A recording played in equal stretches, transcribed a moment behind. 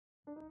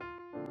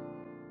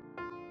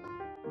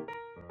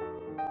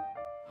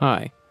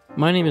Hi,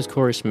 my name is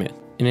Corey Smith,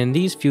 and in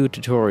these few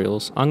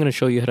tutorials, I'm going to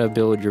show you how to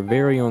build your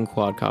very own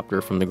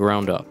quadcopter from the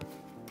ground up.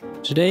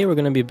 Today we're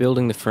going to be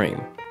building the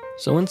frame.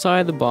 So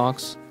inside the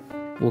box,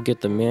 we'll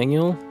get the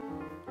manual,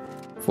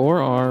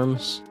 4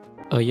 arms,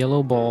 a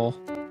yellow ball,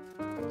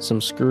 some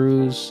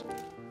screws,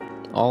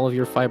 all of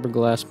your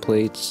fiberglass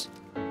plates,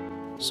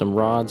 some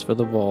rods for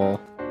the ball,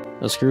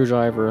 a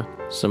screwdriver,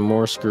 some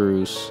more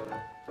screws,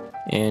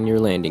 and your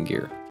landing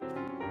gear.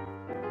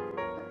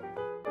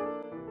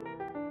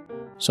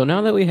 So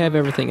now that we have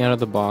everything out of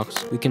the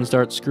box, we can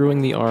start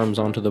screwing the arms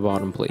onto the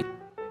bottom plate.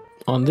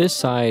 On this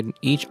side,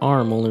 each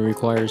arm only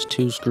requires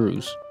 2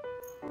 screws.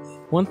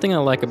 One thing I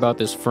like about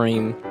this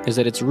frame is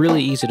that it's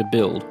really easy to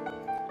build.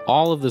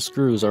 All of the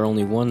screws are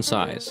only one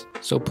size,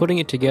 so putting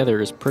it together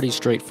is pretty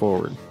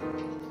straightforward.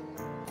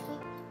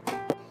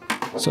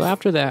 So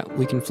after that,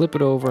 we can flip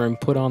it over and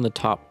put on the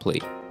top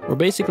plate. We're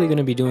basically going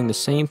to be doing the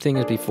same thing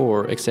as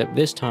before, except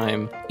this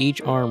time,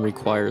 each arm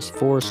requires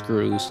 4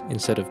 screws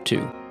instead of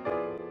 2.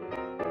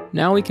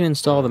 Now we can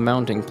install the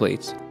mounting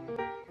plates.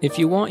 If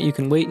you want, you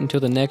can wait until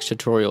the next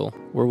tutorial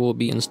where we'll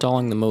be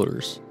installing the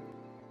motors.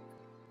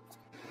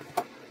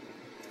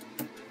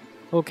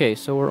 Okay,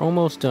 so we're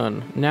almost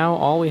done. Now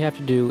all we have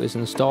to do is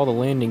install the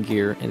landing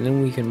gear and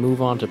then we can move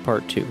on to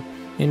part 2.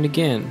 And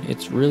again,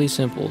 it's really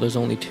simple. There's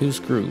only 2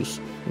 screws,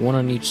 one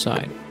on each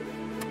side.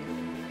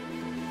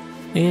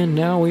 And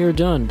now we are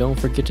done. Don't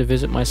forget to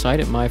visit my site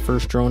at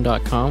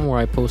myfirstdrone.com where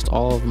I post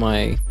all of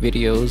my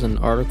videos and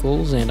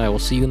articles, and I will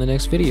see you in the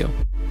next video.